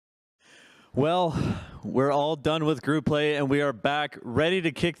Well, we're all done with group play, and we are back ready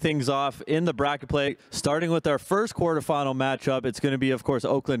to kick things off in the bracket play, starting with our first quarterfinal matchup. It's going to be, of course,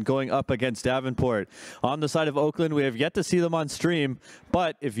 Oakland going up against Davenport. On the side of Oakland, we have yet to see them on stream,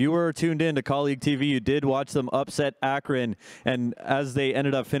 but if you were tuned in to Colleague TV, you did watch them upset Akron, and as they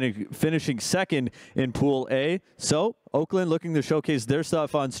ended up finishing second in Pool A. So Oakland looking to showcase their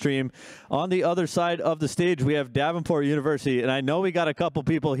stuff on stream. On the other side of the stage, we have Davenport University, and I know we got a couple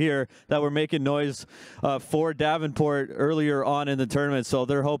people here that were making noise for Davenport earlier on in the tournament, so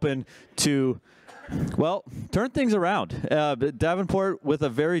they're hoping to, well, turn things around. Davenport with a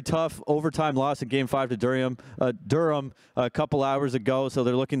very tough overtime loss in Game 5 to Durham a couple hours ago, so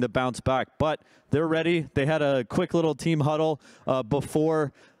they're looking to bounce back. But they're ready. They had a quick little team huddle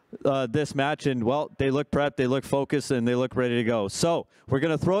before this match, and well, they look prepped, they look focused, and they look ready to go. So we're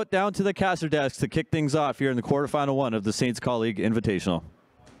going to throw it down to the caster desk to kick things off here in the quarterfinal one of the Saints Colleague Invitational.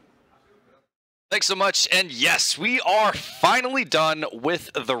 Thanks so much, and yes, we are finally done with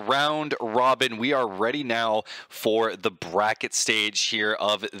the round robin. We are ready now for the bracket stage here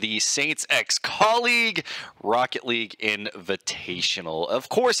of the Saints X Colleague Rocket League Invitational. Of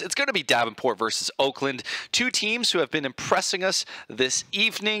course, it's going to be Davenport versus Oakland, two teams who have been impressing us this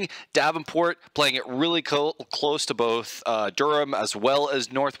evening. Davenport playing it really close to both Durham as well as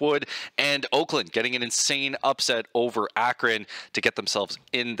Northwood, and Oakland getting an insane upset over Akron to get themselves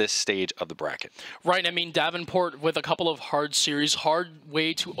in this stage of the bracket. Right, I mean, Davenport with a couple of hard series, hard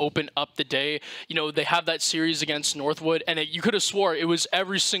way to open up the day. You know, they have that series against Northwood, and you could have swore it was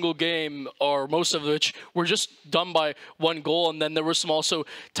every single game, or most of which were just done by one goal, and then there were some also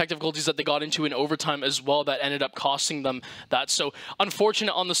tech difficulties that they got into in overtime as well that ended up costing them that. So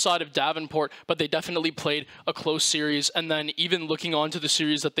unfortunate on the side of Davenport, but they definitely played a close series, and then even looking on to the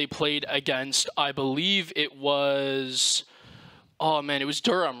series that they played against, I believe it was... Oh, man, it was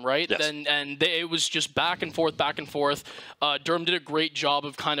Durham, right? Yes. It was just back and forth, back and forth. Durham did a great job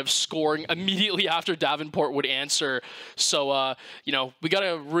of kind of scoring immediately after Davenport would answer. So, you know, we got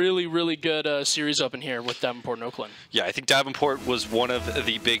a really, really good series open here with Davenport and Oakland. Yeah, I think Davenport was one of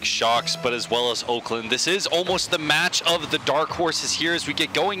the big shocks, but as well as Oakland. This is almost the match of the dark horses here as we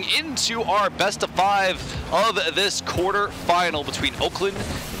get going into our best of 5 of this quarterfinal between Oakland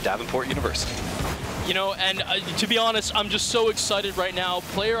and Davenport University. You know, and to be honest, I'm just so excited right now.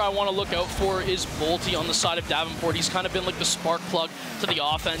 Player I want to look out for is Bolte on the side of Davenport. He's kind of been like the spark plug to the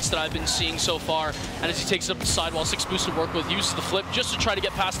offense that I've been seeing so far. And as he takes up the sidewall, 6 boosts to work with, uses the flip just to try to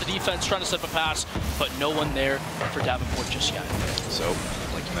get past the defense, trying to set up a pass, but no one there for Davenport just yet. So,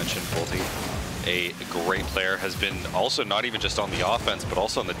 like you mentioned, Bolte, a great player, has been also not even just on the offense, but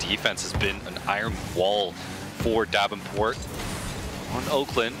also on the defense, has been an iron wall for Davenport. On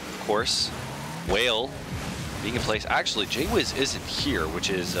Oakland, of course, Whale being in place. Actually, Jaywiz isn't here,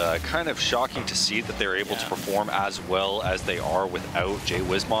 which is kind of shocking to see that they're able to perform as well as they are without Jay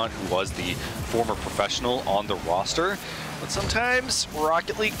Wismont, who was the former professional on the roster. But sometimes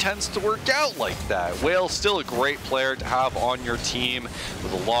Rocket League tends to work out like that. Whale's still a great player to have on your team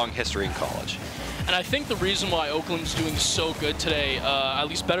with a long history in college. And I think the reason why Oakland's doing so good today, at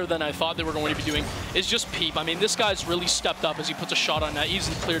least better than I thought they were going to be doing, is just Peep. I mean, this guy's really stepped up as he puts a shot on net,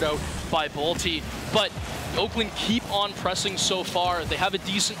 easily cleared out by Bolte. But Oakland keep on pressing so far. They have a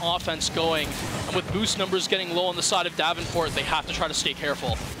decent offense going. And with boost numbers getting low on the side of Davenport, they have to try to stay careful.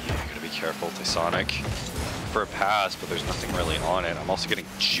 Yeah, you gotta be careful, Sonic, for a pass, but there's nothing really on it. I'm also getting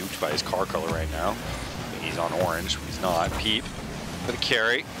juked by his car color right now. I mean, he's on orange, but he's not. Peep for the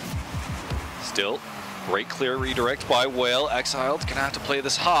carry. Still, great clear redirect by Whale. Exiled, gonna have to play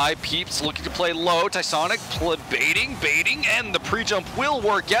this high. Peeps looking to play low. Tysonic baiting, and the pre-jump will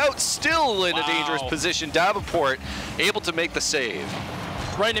work out. Still in a dangerous position. Davenport able to make the save.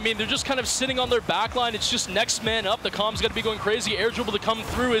 Right, I mean, they're just kind of sitting on their back line. It's just next man up. The comm's got to be going crazy. Air dribble to come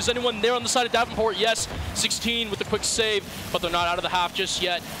through. Is anyone there on the side of Davenport? Yes. 16 with the quick save, but they're not out of the half just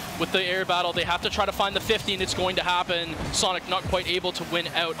yet. With the air battle, they have to try to find the 50, and it's going to happen. Sonic not quite able to win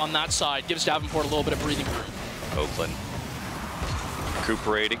out on that side. Gives Davenport a little bit of breathing room. Oakland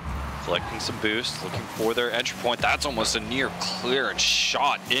recuperating, collecting some boosts, looking for their entry point. That's almost a near clearance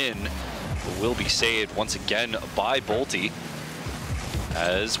shot in. But will be saved once again by Bolte.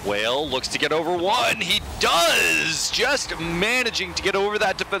 As Whale looks to get over one. He does! Just managing to get over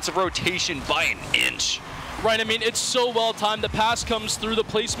that defensive rotation by an inch. Right, I mean, it's so well timed. The pass comes through, the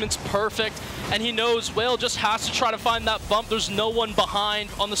placement's perfect, and he knows Whale just has to try to find that bump. There's no one behind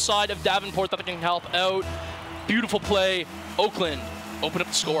on the side of Davenport that can help out. Beautiful play. Oakland open up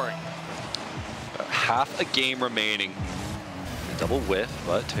the scoring. About half a game remaining. Double whiff,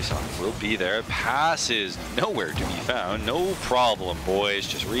 but Tyson will be there. Pass is nowhere to be found. No problem, boys.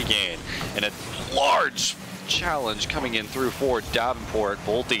 Just regain. And a large challenge coming in through for Davenport.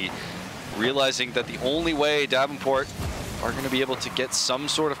 Bolte realizing that the only way Davenport are going to be able to get some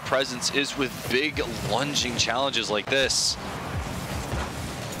sort of presence is with big lunging challenges like this.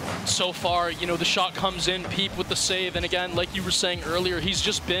 So far, you know, the shot comes in, Peep with the save, and again, like you were saying earlier, he's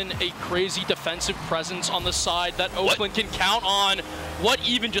just been a crazy defensive presence on the side that Oakland can count on. What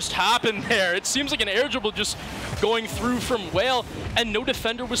even just happened there? It seems like an air dribble just going through from Whale, and no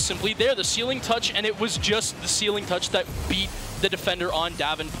defender was simply there. The ceiling touch, and it was just the ceiling touch that beat the defender on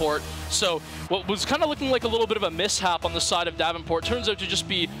Davenport. So what was kind of looking like a little bit of a mishap on the side of Davenport turns out to just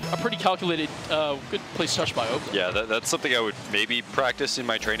be a pretty calculated, good place touch by Oakland. Yeah, that's something I would maybe practice in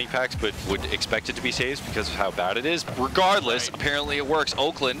my training packs, but would expect it to be saves because of how bad it is. Regardless, apparently it works.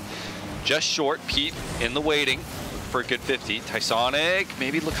 Oakland just short. Pete in the waiting for a good 50. Tysonic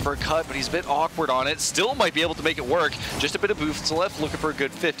maybe looking for a cut, but he's a bit awkward on it. Still might be able to make it work. Just a bit of boost to the left, looking for a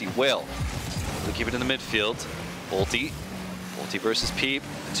good 50. Whale, they'll keep it in the midfield. Bolte versus Peep,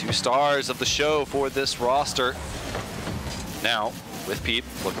 the 2 stars of the show for this roster. Now, with Peep,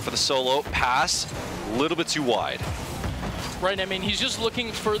 looking for the solo pass, a little bit too wide. Right, I mean, he's just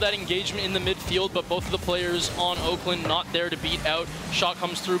looking for that engagement in the midfield, but both of the players on Oakland not there to beat out. Shot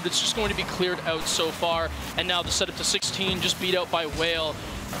comes through, but it's just going to be cleared out so far. And now the setup to 16, just beat out by Whale.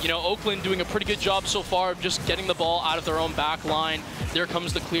 You know, Oakland doing a pretty good job so far of just getting the ball out of their own back line. There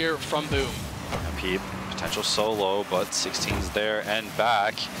comes the clear from Boom. Peep, potential solo, but 16's there and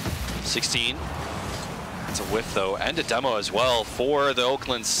back. 16, it's a whiff though, and a demo as well for the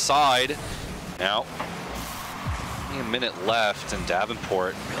Oakland side. Now, only a minute left, and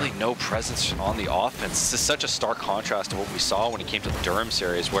Davenport, really no presence on the offense. This is such a stark contrast to what we saw when it came to the Durham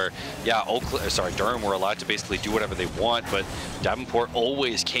series, where, yeah, Durham were allowed to basically do whatever they want, but Davenport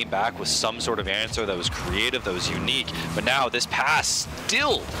always came back with some sort of answer that was creative, that was unique. But now this pass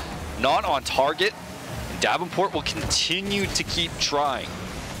still not on target. Davenport will continue to keep trying.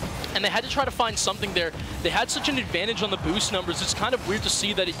 And they had to try to find something there. They had such an advantage on the boost numbers. It's kind of weird to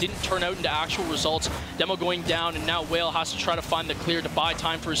see that it didn't turn out into actual results. Demo going down, and now Whale has to try to find the clear to buy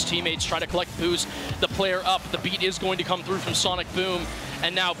time for his teammates, try to collect boost. The player up, the beat is going to come through from Sonic Boom.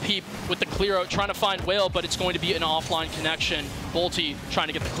 And now Peep with the clear out, trying to find Whale, but it's going to be an offline connection. Bolte trying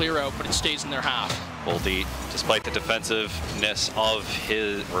to get the clear out, but it stays in their half. Bolte, despite the defensiveness of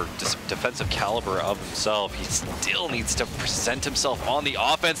his, or defensive caliber of himself, he still needs to present himself on the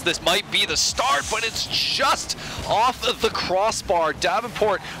offense. This might be the start, but it's just off of the crossbar.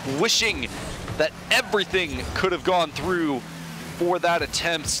 Davenport wishing that everything could have gone through for that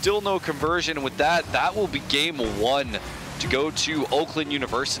attempt. Still no conversion. And with that, that will be game 1 to go to Oakland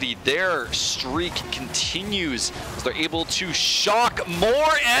University. Their streak continues as they're able to shock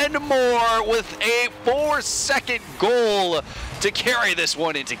more and more with a 4-second goal to carry this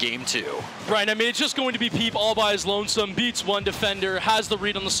one into game 2. Right, I mean, it's just going to be Peep all by his lonesome, beats one defender, has the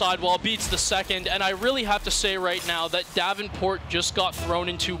read on the sidewall, beats the second, and I really have to say right now that Davenport just got thrown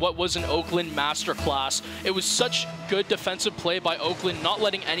into what was an Oakland masterclass. It was such good defensive play by Oakland, not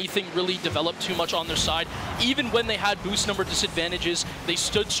letting anything really develop too much on their side. Even when they had boost number disadvantages, they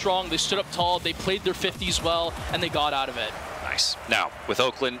stood strong, they stood up tall, they played their 50s well, and they got out of it. Nice. Now, with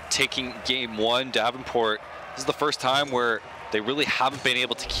Oakland taking game 1, Davenport, this is the first time where they really haven't been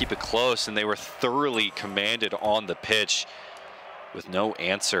able to keep it close, and they were thoroughly commanded on the pitch with no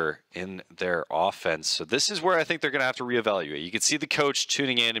answer in their offense. So this is where I think they're going to have to reevaluate. You can see the coach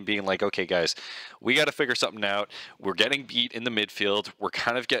tuning in and being like, okay, guys, we got to figure something out. We're getting beat in the midfield. We're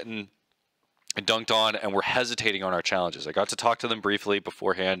kind of getting dunked on, and we're hesitating on our challenges. I got to talk to them briefly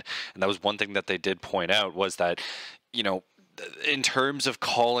beforehand, and that was one thing that they did point out, was that, you know, in terms of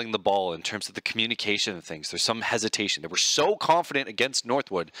calling the ball, in terms of the communication of things, there's some hesitation. They were so confident against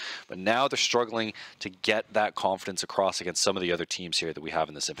Northwood, but now they're struggling to get that confidence across against some of the other teams here that we have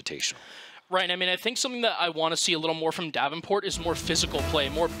in this Invitational. Right, I mean, I think something that I want to see a little more from Davenport is more physical play,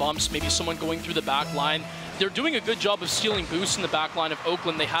 more bumps, maybe someone going through the back line. They're doing a good job of stealing boosts in the back line of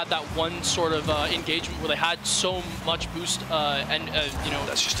Oakland. They had that one sort of engagement where they had so much boost you know,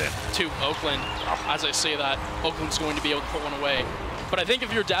 that's just it. To Oakland. As I say that, Oakland's going to be able to put one away. But I think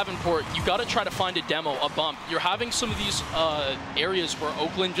if you're Davenport, you got to try to find a demo, a bump. You're having some of these areas where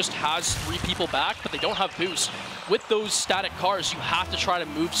Oakland just has 3 people back, but they don't have boost. With those static cars, you have to try to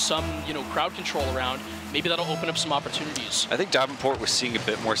move some, crowd control around. Maybe that'll open up some opportunities. I think Davenport was seeing a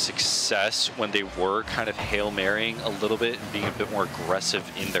bit more success when they were kind of Hail Marrying a little bit and being a bit more aggressive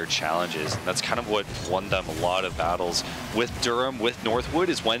in their challenges. And that's kind of what won them a lot of battles with Durham, with Northwood,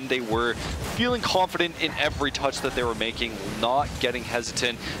 is when they were feeling confident in every touch that they were making, not getting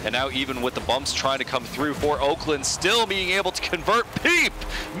hesitant. And now even with the bumps trying to come through for Oakland, still being able to convert. Peep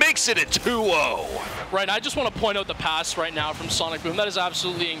makes it a 2-0. Right, I just want to point out the pass right now from Sonic Boom. That is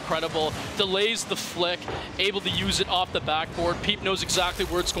absolutely incredible. Delays the flick, able to use it off the backboard. Peep knows exactly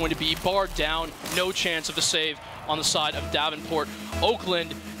where it's going to be. Barred down, no chance of a save on the side of Davenport.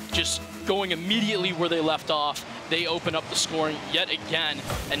 Oakland just going immediately where they left off. They open up the scoring yet again,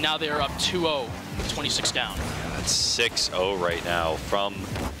 and now they are up 2-0 with 26 down. That's 6-0 right now from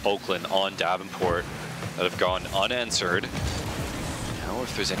Oakland on Davenport that have gone unanswered.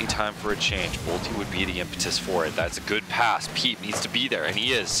 If there's any time for a change, Bolty would be the impetus for it. That's a good pass. Pete needs to be there, and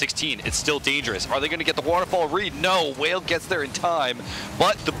he is. 16, it's still dangerous. Are they going to get the waterfall read? No, Whale gets there in time,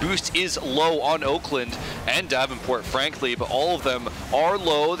 but the boost is low on Oakland and Davenport, frankly, but all of them are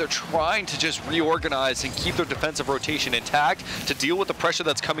low. They're trying to just reorganize and keep their defensive rotation intact to deal with the pressure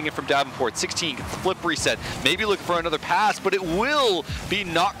that's coming in from Davenport. 16 gets the flip reset, maybe looking for another pass, but it will be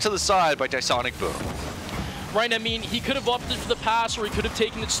knocked to the side by Dysonic Boom. Right, I mean, he could have opted for the pass or he could have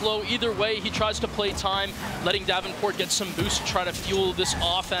taken it slow. Either way, he tries to play time, letting Davenport get some boost to try to fuel this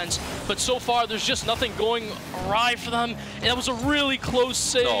offense. But so far, there's just nothing going awry for them. And that was a really close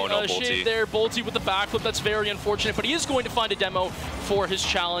save, shave there. Bolty with the backflip. That's very unfortunate. But he is going to find a demo for his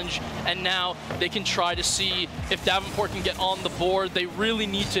challenge. And now they can try to see if Davenport can get on the board. They really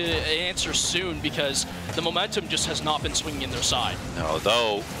need to answer soon because the momentum just has not been swinging in their side. No,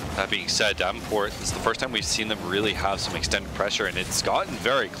 though, that being said, Davenport, this is the first time we've seen them really have some extended pressure, and it's gotten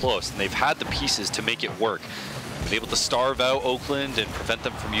very close, and they've had the pieces to make it work. Been able to starve out Oakland and prevent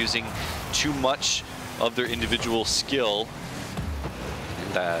them from using too much of their individual skill.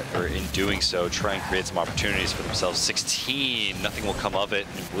 In doing so, try and create some opportunities for themselves. 16, nothing will come of it,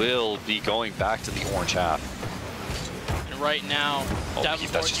 and will be going back to the orange half. Right now,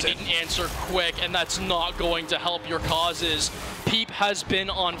 Davenport, you need an answer quick, and that's not going to help your causes. Peep has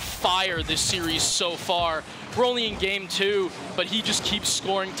been on fire this series so far. We're only in game 2, but he just keeps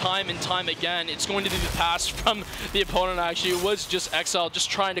scoring time and time again. It's going to be the pass from the opponent, actually. It was just Exile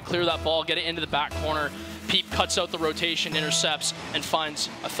just trying to clear that ball, get it into the back corner. Peep cuts out the rotation, intercepts, and finds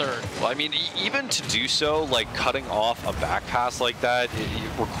a third. Well, I mean, even to do so, like cutting off a back pass like that,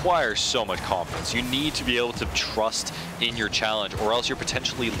 it requires so much confidence. You need to be able to trust in your challenge, or else you're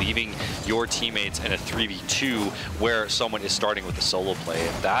potentially leaving your teammates in a 3v2 where someone is starting with a solo play,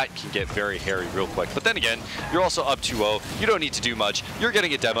 and that can get very hairy real quick. But then again, you're also up 2-0. You don't need to do much. You're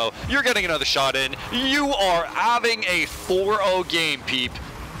getting a demo. You're getting another shot in. You are having a 4-0 game, Peep.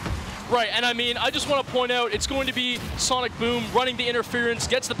 Right, and I mean, I just want to point out, it's going to be Sonic Boom running the interference,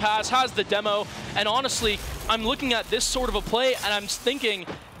 gets the pass, has the demo, and honestly, I'm looking at this sort of a play, and I'm thinking,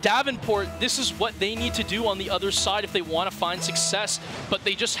 Davenport, this is what they need to do on the other side if they want to find success, but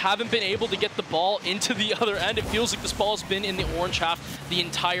they just haven't been able to get the ball into the other end. It feels like this ball's been in the orange half the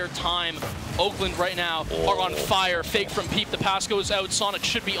entire time. Oakland right now are on fire. Fake from Peep, the pass goes out. Sonic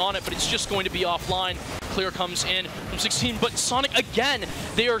should be on it, but it's just going to be offline. Clear comes in from 16, but Sonic again,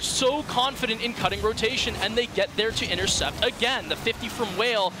 they are so confident in cutting rotation, and they get there to intercept again. The 50 from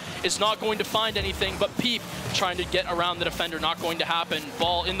Whale is not going to find anything, but Peep trying to get around the defender, not going to happen.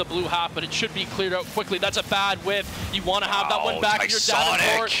 Ball in the blue half, but it should be cleared out quickly. That's a bad whiff. You want to have that one back in your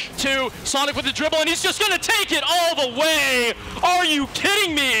Davenport. Sonic with the dribble, and he's just going to take it all the way. Are you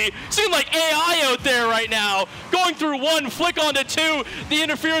kidding me? Seems like AI out there right now. Going through one, flick onto 2. The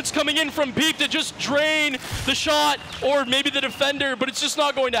interference coming in from Peep to just drain the shot, or maybe the defender, but it's just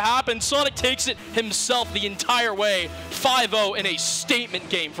not going to happen. Sonic takes it himself the entire way. 5-0 in a statement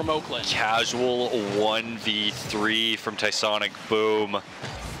game from Oakland. Casual 1v3 from Dysonic Boom.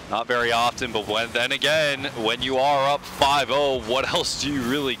 Not very often, but then again, when you are up 5-0, what else do you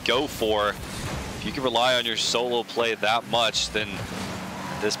really go for? If you can rely on your solo play that much, then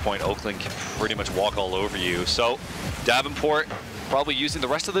at this point, Oakland can pretty much walk all over you. So Davenport probably using the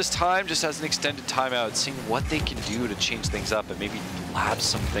rest of this time just as an extended timeout, seeing what they can do to change things up and maybe lab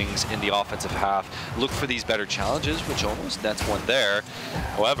some things in the offensive half. Look for these better challenges, which almost nets one there.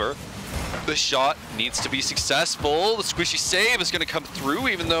 However, The shot needs to be successful. The squishy save is going to come through,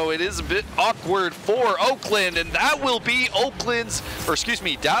 even though it is a bit awkward for Oakland, and that will be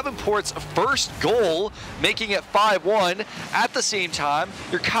Davenport's first goal, making it 5-1. At the same time,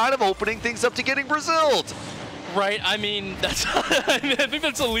 you're kind of opening things up to getting Braziled. Right, I mean, that's I think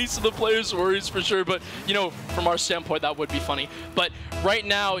that's the least of the players' worries for sure, but, you know, from our standpoint, that would be funny. But right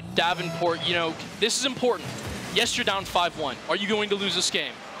now, Davenport, you know, this is important. Yes, you're down 5-1. Are you going to lose this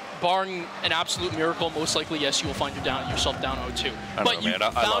game? Barring an absolute miracle, most likely, yes, you will find yourself down 0-2. I don't know, man.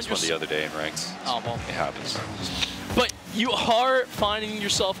 I lost one the other day in ranks. Oh, well. It happens. But you are finding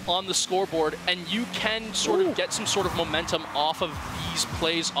yourself on the scoreboard, and you can sort of get some sort of momentum off of these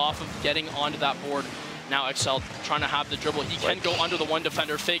plays, off of getting onto that board. Now Excel trying to have the dribble. He can go under the one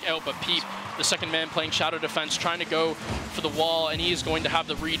defender, fake out, but Peep, the second man playing shadow defense, trying to go for the wall, and he is going to have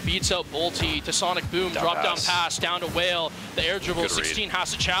the read. Beats out Bolty to Sonic Boom, drop down pass, down to Whale. The air dribble, 16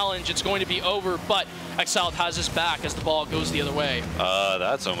 has to challenge. It's going to be over, but Excel has his back as the ball goes the other way.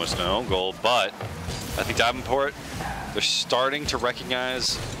 That's almost an own goal, but I think Davenport, they're starting to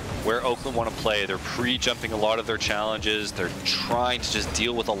recognize where Oakland want to play. They're pre-jumping a lot of their challenges. They're trying to just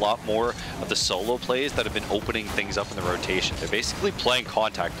deal with a lot more of the solo plays that have been opening things up in the rotation. They're basically playing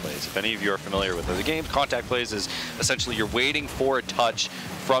contact plays. If any of you are familiar with the game, contact plays is essentially you're waiting for a touch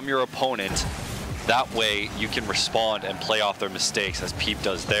from your opponent. That way you can respond and play off their mistakes, as Peep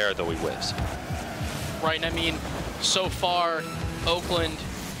does there, though he whiffs. Right, and I mean, so far, Oakland,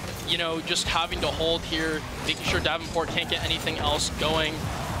 you know, just having to hold here, making sure Davenport can't get anything else going.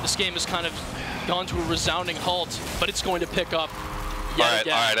 This game has kind of gone to a resounding halt, but it's going to pick up yet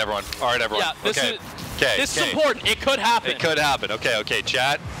again. All right, everyone. All right, everyone. Yeah, this is important. It could happen. It could happen. Okay,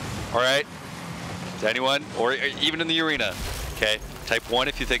 chat. All right. To anyone, or even in the arena. Okay, type 1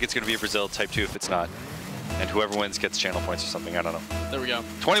 if you think it's going to be a Brazil, type 2 if it's not. And whoever wins gets channel points or something. I don't know. There we go.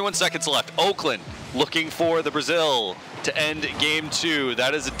 21 seconds left. Oakland looking for the Brazil to end game 2.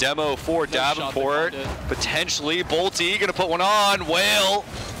 That is a demo for Davenport. Potentially, Bolty going to put one on. Whale.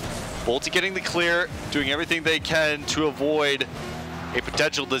 Bolty getting the clear, doing everything they can to avoid a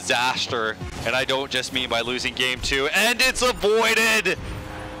potential disaster. And I don't just mean by losing game 2. And it's avoided.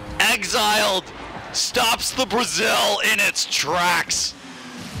 Exiled stops the Brazil in its tracks.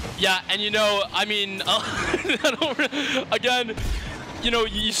 Yeah, and you know, I mean, again, you know,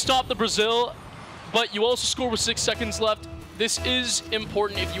 you stop the Brazil, but you also score with 6 seconds left. This is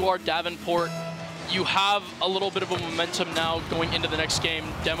important if you are Davenport. You have a little bit of a momentum now going into the next game.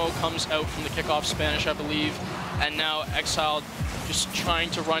 Demo comes out from the kickoff Spanish, I believe, and now Exiled just trying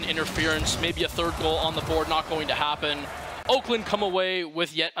to run interference. Maybe a third goal on the board, not going to happen. Oakland come away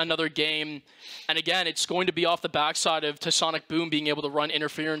with yet another game. And again, it's going to be off the backside of Sonic Boom being able to run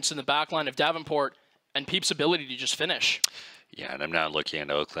interference in the back line of Davenport and Peep's ability to just finish. Yeah, and I'm not looking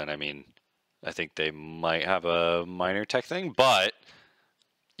at Oakland. I mean, I think they might have a minor tech thing, but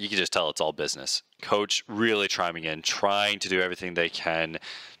you can just tell it's all business. Coach really chiming in, trying to do everything they can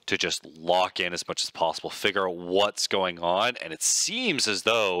to just lock in as much as possible, figure out what's going on. And it seems as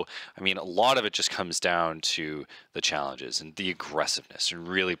though, I mean, a lot of it just comes down to the challenges and the aggressiveness and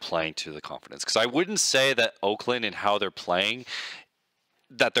really playing to the confidence. Because I wouldn't say that Oakland and how they're playing,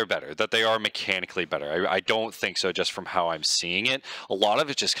 that they're better, that they are mechanically better. I don't think so, just from how I'm seeing it. A lot of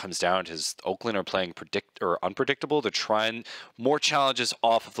it just comes down to Oakland are playing unpredictable. They're trying more challenges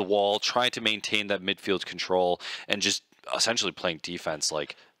off of the wall, trying to maintain that midfield control, and just essentially playing defense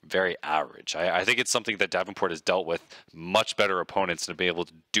like very average. I think it's something that Davenport has dealt with much better opponents and to be able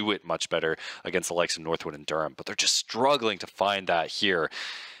to do it much better against the likes of Northwood and Durham, but they're just struggling to find that here.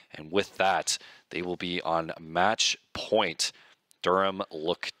 And with that, they will be on match point. Durham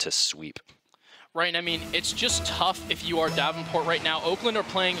look to sweep. Right, I mean, it's just tough if you are Davenport right now. Oakland are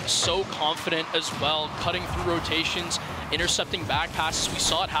playing so confident as well, cutting through rotations, intercepting back passes. We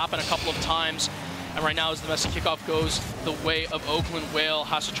saw it happen a couple of times. And right now, as the domestic kickoff goes the way of Oakland, Whale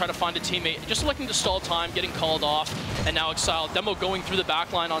has to try to find a teammate, just looking to stall time, getting called off, and now Exile. Demo going through the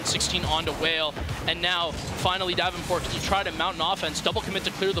back line on 16 onto Whale, and now finally Davenport can try to mount an offense, double commit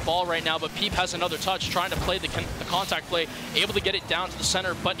to clear the ball right now, but Peep has another touch, trying to play the contact play, able to get it down to the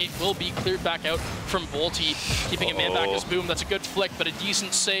center, but it will be cleared back out from Bolty, keeping a man back as Boom. That's a good flick, but a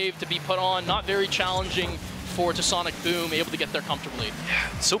decent save to be put on, not very challenging for Sonic Boom, able to get there comfortably.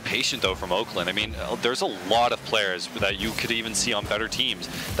 Yeah, so patient though from Oakland. I mean, there's a lot of players that you could even see on better teams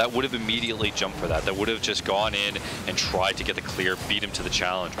that would have immediately jumped for that would have just gone in and tried to get the clear, beat him to the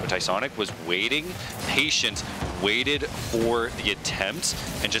challenge. But Sonic was waiting, patient, waited for the attempt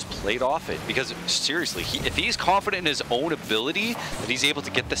and just played off it. Because seriously, if he's confident in his own ability that he's able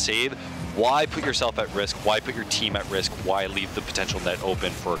to get the save, why put yourself at risk? Why put your team at risk? Why leave the potential net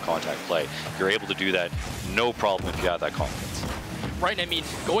open for a contact play? You're able to do that, no problem if you have that confidence. Right, I mean,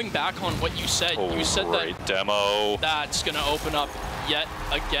 going back on what you said great that demo. That's going to open up yet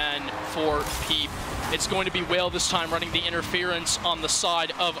again for Peep. It's going to be Whale this time running the interference on the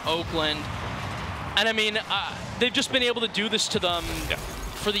side of Oakland. And I mean, they've just been able to do this to them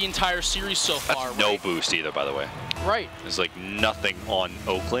for the entire series so far. That's no boost either, by the way. Right. There's like nothing on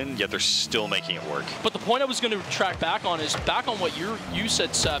Oakland, yet they're still making it work. But the point I was going to track back on is back on what you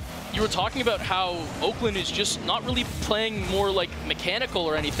said, Seth. You were talking about how Oakland is just not really playing more like mechanical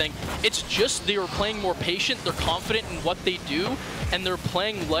or anything. It's just they are playing more patient, they're confident in what they do, and they're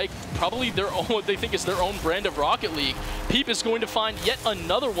playing like probably their own, what they think is their own brand of Rocket League. Peep is going to find yet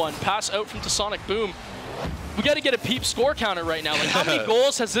another one, pass out from Sonic Boom. We got to get a Peep score counter right now. Like, how many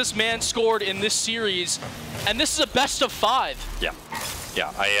goals has this man scored in this series? And this is a best of 5. Yeah. Yeah,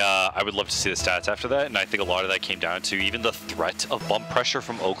 I would love to see the stats after that, and I think a lot of that came down to even the threat of bump pressure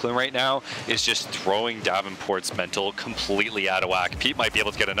from Oakland right now is just throwing Davenport's mental completely out of whack. Pete might be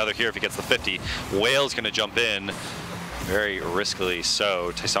able to get another here if he gets the 50. Whale's going to jump in, very riskily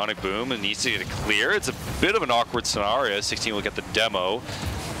so. Tysonic Boom needs to get it clear. It's a bit of an awkward scenario. 16 will get the demo,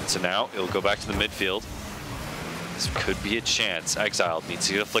 so now it'll go back to the midfield. This could be a chance. Exiled needs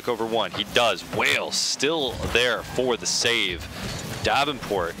to get a flick over one. He does. Whale still there for the save.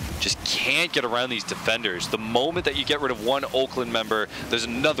 Davenport just can't get around these defenders. The moment that you get rid of one Oakland member, there's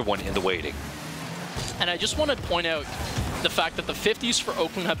another one in the waiting. And I just want to point out the fact that the 50s for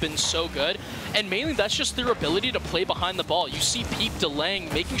Oakland have been so good, and mainly that's just their ability to play behind the ball. You see Peep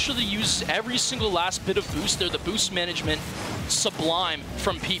delaying, making sure they use every single last bit of boost there. The boost management, sublime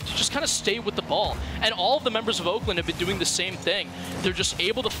from Peep to just kind of stay with the ball. And all of the members of Oakland have been doing the same thing. They're just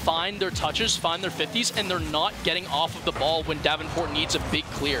able to find their touches, find their 50s, and they're not getting off of the ball when Davenport needs a big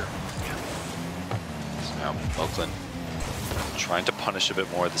clear. So now Oakland trying to punish a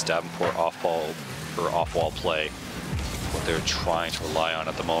bit more of this Davenport off-ball or off-wall play. What they're trying to rely on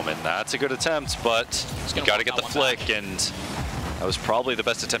at the moment. That's a good attempt, but you got to get the flick, and that was probably the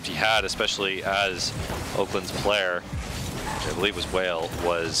best attempt he had, especially as Oakland's player, which I believe was Whale,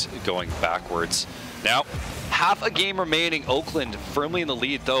 was going backwards. Now, half a game remaining. Oakland firmly in the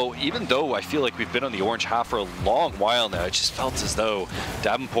lead, though. Even though I feel like we've been on the orange half for a long while now, it just felt as though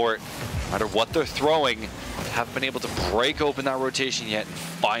Davenport, no matter what they're throwing, haven't been able to break open that rotation yet and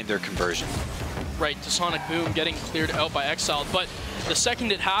find their conversion. Right, to Sonic Boom getting cleared out by Exiled, but the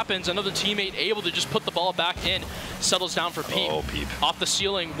second it happens, another teammate able to just put the ball back in, settles down for Peep. Oh, Peep. Off the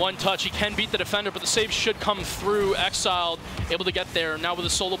ceiling, one touch, he can beat the defender, but the save should come through. Exiled able to get there, now with a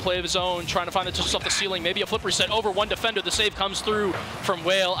solo play of his own, trying to find the touches off the ceiling, maybe a flip reset over one defender, the save comes through from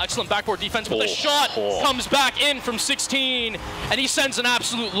Whale. Excellent backboard defense, but the shot comes back in from 16, and he sends an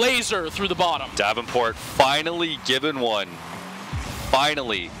absolute laser through the bottom. Davenport finally given one.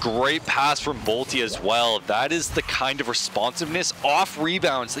 Finally, great pass from Volti as well. That is the kind of responsiveness off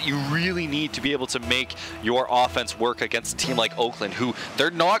rebounds that you really need to be able to make your offense work against a team like Oakland, who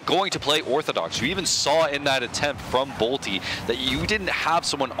they're not going to play orthodox. You even saw in that attempt from Volti that you didn't have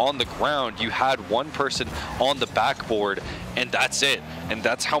someone on the ground. You had one person on the backboard, and that's it. And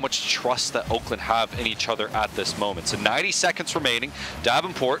that's how much trust that Oakland have in each other at this moment. So 90 seconds remaining.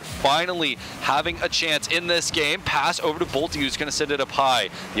 Davenport finally having a chance in this game. Pass over to Volti, who's going to send it up high.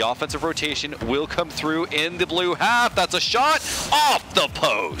 The offensive rotation will come through in the blue half. That's a shot off the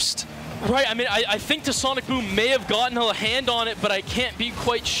post. Right, I mean, I think Sonic Boom may have gotten a hand on it, but I can't be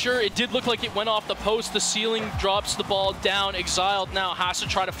quite sure. It did look like it went off the post. The ceiling drops the ball down. Exiled now has to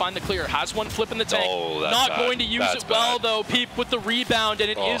try to find the clear. Has one flip in the tank. Oh, that's Not bad. going to use That's it well, bad. though. Peep with the rebound, and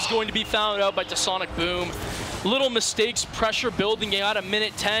it is going to be found out by Sonic Boom. Little mistakes, pressure building at a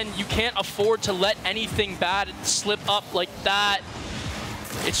minute 10. You can't afford to let anything bad slip up like that.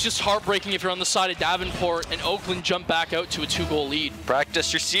 It's just heartbreaking if you're on the side of Davenport, and Oakland jump back out to a 2-goal lead.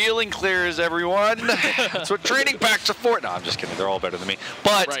 Practice your ceiling clears, everyone. That's what training packs are for. No, I'm just kidding. They're all better than me.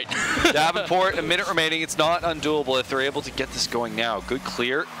 But Right. Davenport, a minute remaining. It's not undoable if they're able to get this going now. Good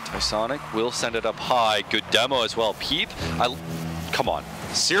clear. Tysonic will send it up high. Good demo as well. Peep, come on.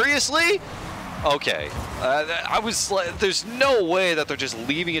 Seriously? Okay. There's no way that they're just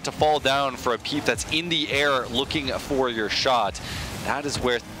leaving it to fall down for a Peep that's in the air looking for your shot. That is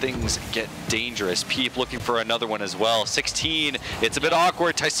where things get dangerous. Peep looking for another one as well. 16, it's a bit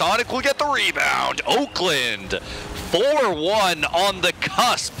awkward. Tysonic will get the rebound. Oakland, 4-1 on the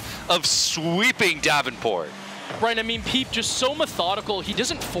cusp of sweeping Davenport. Right, I mean, Peep just so methodical. He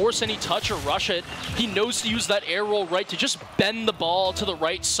doesn't force any touch or rush it. He knows to use that air roll right to just bend the ball to the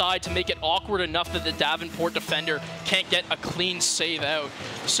right side to make it awkward enough that the Davenport defender can't get a clean save out.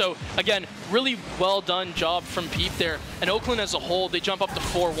 So, again, really well done job from Peep there. And Oakland as a whole, they jump up to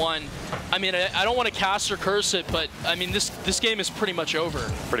 4-1. I mean, I don't want to cast or curse it, but, I mean, this game is pretty much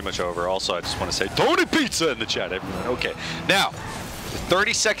over. Pretty much over. Also, I just want to say, Tony Pizza in the chat, everyone. Okay, now,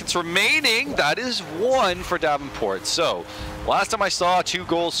 30 seconds remaining. That is 1 for Davenport. So, last time I saw 2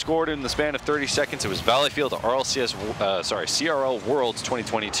 goals scored in the span of 30 seconds, it was Valleyfield CRL Worlds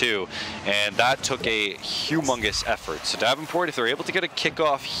 2022, and that took a humongous effort. So Davenport, if they're able to get a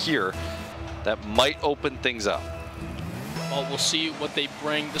kickoff here, that might open things up. Well, we'll see what they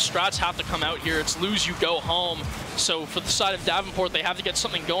bring. The strats have to come out here. It's lose, you go home. So for the side of Davenport, they have to get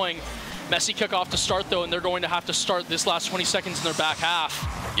something going. Messy kickoff to start, though, and they're going to have to start this last 20 seconds in their back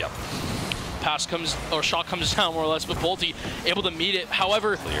half. Yep. Pass comes, or shot comes down more or less, but Bolte able to meet it.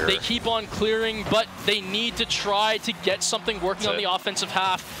 However, they keep on clearing, but they need to try to get something working on the offensive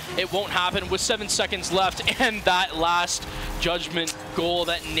half. It won't happen with 7 seconds left, and that last judgment goal,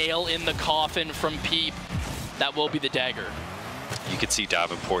 that nail in the coffin from Peep, that will be the dagger. You can see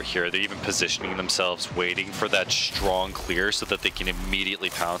Davenport here. They're even positioning themselves, waiting for that strong clear so that they can immediately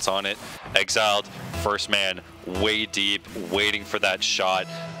pounce on it. Exiled, first man, way deep, waiting for that shot.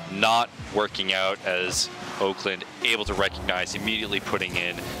 Not working out as Oakland able to recognize, immediately putting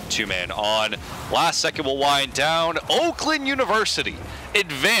in 2-man on. Last second will wind down. Oakland University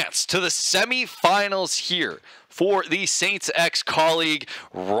advanced to the semifinals here for the Saints X Colleague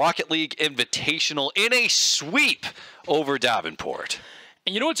Rocket League Invitational in a sweep over Davenport.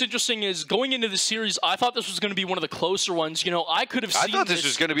 And you know what's interesting is going into the series, I thought this was going to be one of the closer ones. You know, I could have seen I thought this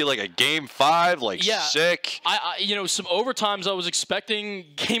was going to be like a game 5, like sick. You know, some overtimes I was expecting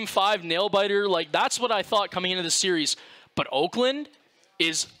game 5 nail biter. Like that's what I thought coming into the series. But Oakland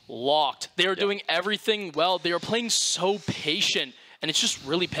is locked. They are doing everything well. They are playing so patient. And it's just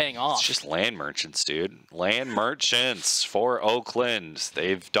really paying off. It's just land merchants, dude. Land merchants for Oakland.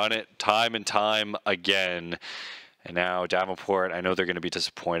 They've done it time and time again. And now Davenport, I know they're going to be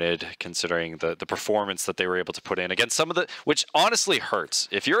disappointed considering the performance that they were able to put in against some of the, which honestly hurts.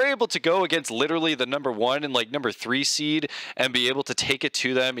 If you're able to go against literally the #1 and like #3 seed and be able to take it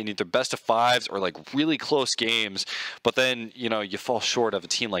to them in either best of 5s or like really close games, but then, you know, you fall short of a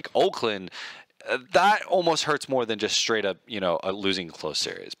team like Oakland, that almost hurts more than just straight up, you know, a losing close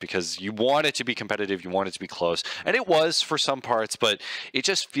series, because you want it to be competitive, you want it to be close, and it was for some parts, but it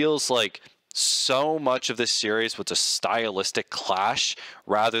just feels like so much of this series was a stylistic clash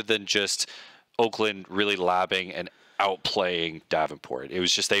rather than just Oakland really labbing and outplaying Davenport. It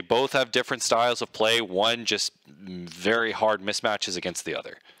was just they both have different styles of play, one just very hard mismatches against the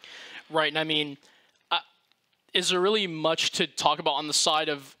other. Right, and I mean, is there really much to talk about on the side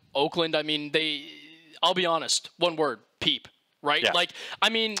of Oakland? I mean, I'll be honest, one word, Peep. Right? Yeah. Like, I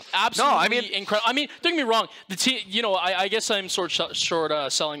mean, absolutely incredible. I mean, don't get me wrong. The team, you know, I guess I'm short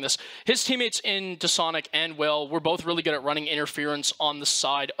selling this. His teammates in Dasonic and Will were both really good at running interference on the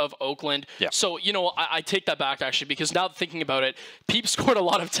side of Oakland. Yeah. So, you know, I take that back, actually, because now thinking about it, Peep scored a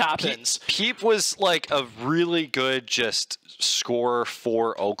lot of tap-ins. Peep was, like, a really good just scorer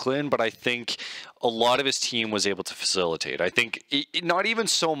for Oakland, but I think a lot of his team was able to facilitate. I think not even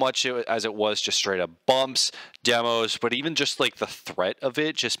so much as it was just straight up bumps, demos, but even just like the threat of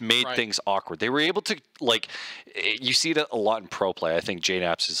it just made things awkward. They were able to, like, you see it a lot in pro play. I think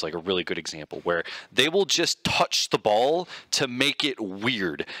JNAPS is like a really good example where they will just touch the ball to make it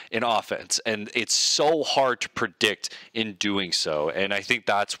weird in offense. And it's so hard to predict in doing so. And I think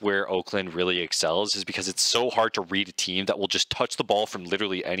that's where Oakland really excels, is because it's so hard to read a team that will just touch the ball from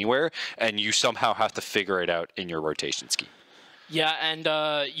literally anywhere and you somehow have to figure it out in your rotation scheme. Yeah,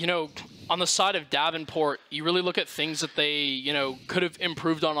 and, you know, on the side of Davenport, you really look at things that they, you know, could have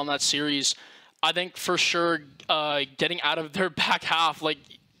improved on that series. I think for sure getting out of their back half, like,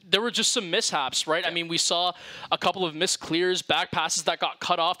 there were just some mishaps, right? Yeah. I mean, we saw a couple of missed clears, back passes that got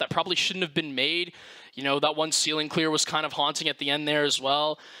cut off that probably shouldn't have been made. You know, that one ceiling clear was kind of haunting at the end there as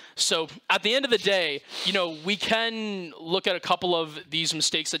well. So at the end of the day, you know, we can look at a couple of these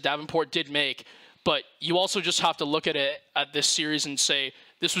mistakes that Davenport did make, but you also just have to look at it at this series and say,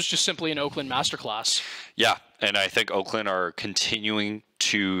 this was just simply an Oakland masterclass. Yeah, and I think Oakland are continuing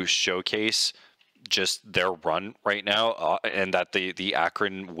to showcase just their run right now, and that the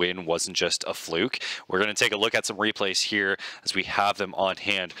Akron win wasn't just a fluke. We're going to take a look at some replays here as we have them on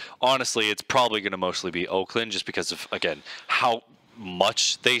hand. Honestly, it's probably going to mostly be Oakland just because of, again, how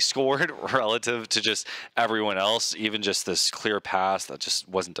much they scored relative to just everyone else. Even just this clear pass that just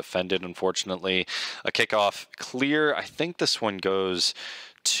wasn't defended, unfortunately. A kickoff clear. I think this one goes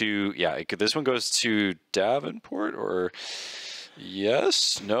to, this one goes to Davenport, or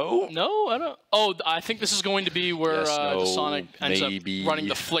yes, no? No, I don't. Oh, I think this is going to be where Yes, no, Sonic ends up maybe. running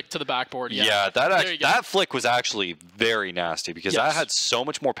the flick to the backboard. Yeah, that flick was actually very nasty because that had so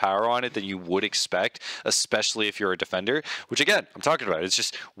much more power on it than you would expect, especially if you're a defender, which again, I'm talking about. It's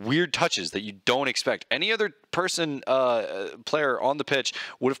just weird touches that you don't expect. Any other person, player on the pitch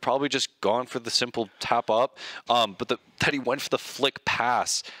would have probably just gone for the simple tap up, but that he went for the flick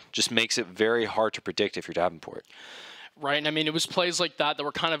pass just makes it very hard to predict if you're Davenport. Right, and I mean, it was plays like that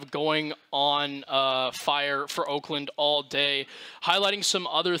were kind of going on fire for Oakland all day, highlighting some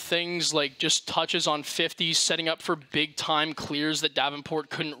other things like just touches on 50s, setting up for big-time clears that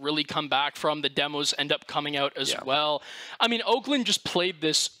Davenport couldn't really come back from. The demos end up coming out as well. I mean, Oakland just played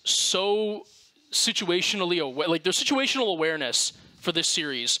this so situationally aware. Like, their situational awareness for this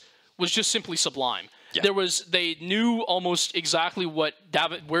series was just simply sublime. Yeah. They knew almost exactly where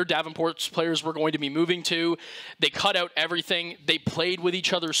Davenport's players were going to be moving to. They cut out everything. They played with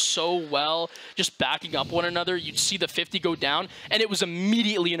each other so well, just backing up one another. You'd see the 50 go down, and it was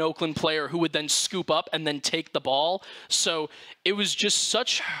immediately an Oakland player who would then scoop up and then take the ball. So it was just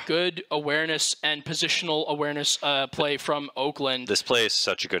such good awareness and positional awareness play from Oakland. This play is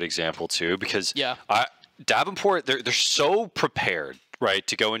such a good example, too, because Davenport, they're so prepared, right,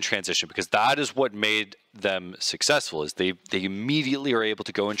 to go in transition, because that is what made them successful, is they immediately are able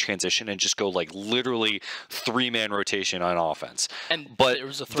to go in transition and just go like literally 3-man rotation on offense. But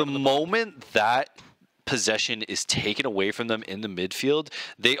the moment that possession is taken away from them in the midfield,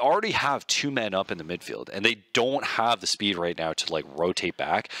 they already have 2 men up in the midfield, and they don't have the speed right now to like rotate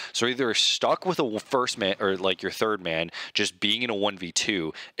back. So either you're stuck with a first man or like your third man just being in a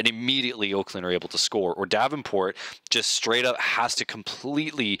 1v2, and immediately Oakland are able to score, or Davenport just straight up has to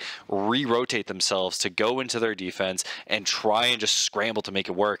completely re-rotate themselves to go into their defense and try and just scramble to make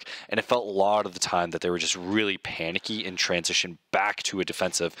it work. And it felt a lot of the time that they were just really panicky in transition back to a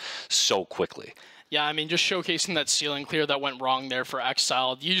defensive so quickly. Yeah, I mean, just showcasing that ceiling clear that went wrong there for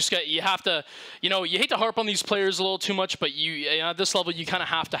Exile. You have to, you hate to harp on these players a little too much, but at this level, you kind of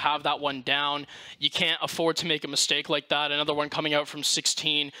have to have that one down. You can't afford to make a mistake like that. Another one coming out from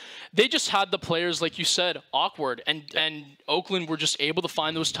 16. They just had the players, like you said, awkward, and Oakland were just able to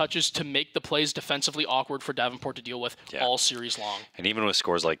find those touches to make the plays defensively awkward for Davenport to deal with all series long. And even with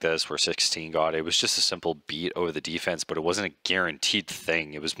scores like this, where 16 got it was just a simple beat over the defense, but it wasn't a guaranteed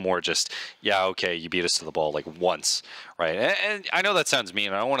thing. It was more just, okay, you beat us to the ball like once, right? And I know that sounds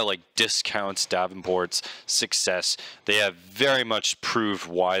mean. I don't want to like discount Davenport's success. They have very much proved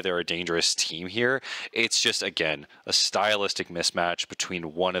why they're a dangerous team here. It's just, again, a stylistic mismatch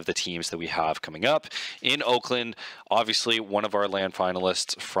between one of the teams that we have coming up in Oakland. Obviously, one of our LAN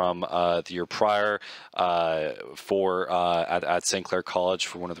finalists from the year prior at St. Clair College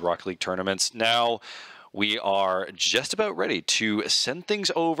for one of the Rocket League tournaments. Now, we are just about ready to send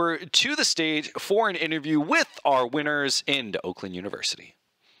things over to the stage for an interview with our winners into Oakland University.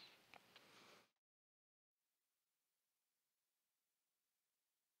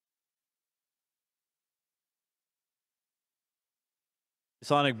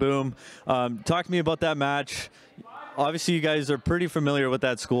 Sonic Boom, talk to me about that match. Obviously, you guys are pretty familiar with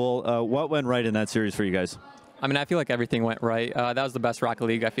that school. What went right in that series for you guys? I mean, I feel like everything went right. That was the best Rocket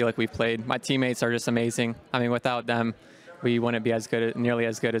League I feel like we've played. My teammates are just amazing. I mean, without them, we wouldn't be nearly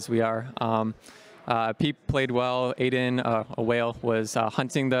as good as we are. Pete played well. Aiden, a whale, was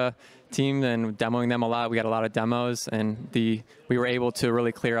hunting the team and demoing them a lot. We got a lot of demos, and we were able to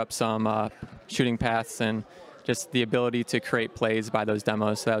really clear up some shooting paths and just the ability to create plays by those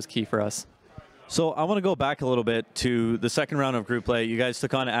demos. So that was key for us. So I want to go back a little bit to the second round of group play. You guys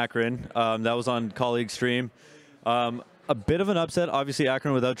took on Akron. That was on Colleague Stream. A bit of an upset, obviously,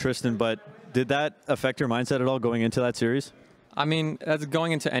 Akron without Tristan, but did that affect your mindset at all going into that series? I mean, as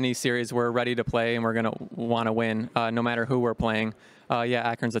going into any series, we're ready to play and we're going to want to win, no matter who we're playing.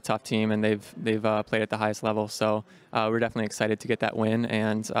 Akron's a tough team, and they've played at the highest level. So we're definitely excited to get that win,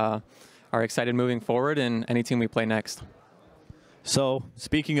 and are excited moving forward in any team we play next. So,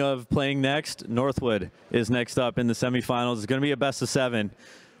 speaking of playing next, Northwood is next up in the semifinals. It's going to be a best of 7.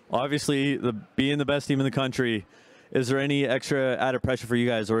 Obviously, being the best team in the country, is there any extra added pressure for you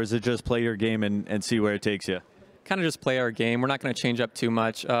guys, or is it just play your game and see where it takes you? Kind of just play our game. We're not going to change up too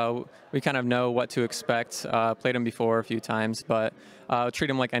much. We kind of know what to expect. Played them before a few times, but treat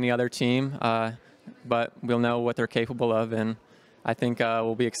them like any other team. But we'll know what they're capable of, and I think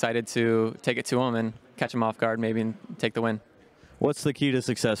we'll be excited to take it to them and catch them off guard maybe and take the win. What's the key to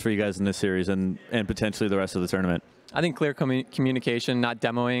success for you guys in this series and potentially the rest of the tournament? I think clear communication, not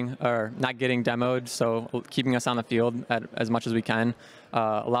demoing or not getting demoed, so keeping us on the field as much as we can,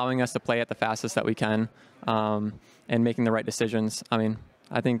 allowing us to play at the fastest that we can, and making the right decisions. I mean,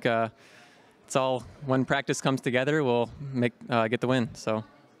 I think it's all, when practice comes together, we'll get the win. So.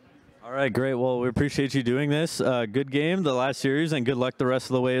 All right, great. Well, we appreciate you doing this. Good game, the last series, and good luck the rest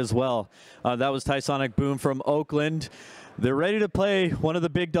of the way as well. That was Tysonic Boom from Oakland. They're ready to play one of the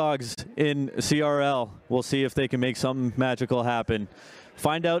big dogs in CRL. We'll see if they can make something magical happen.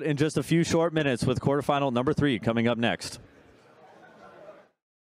 Find out in just a few short minutes with quarterfinal number 3 coming up next.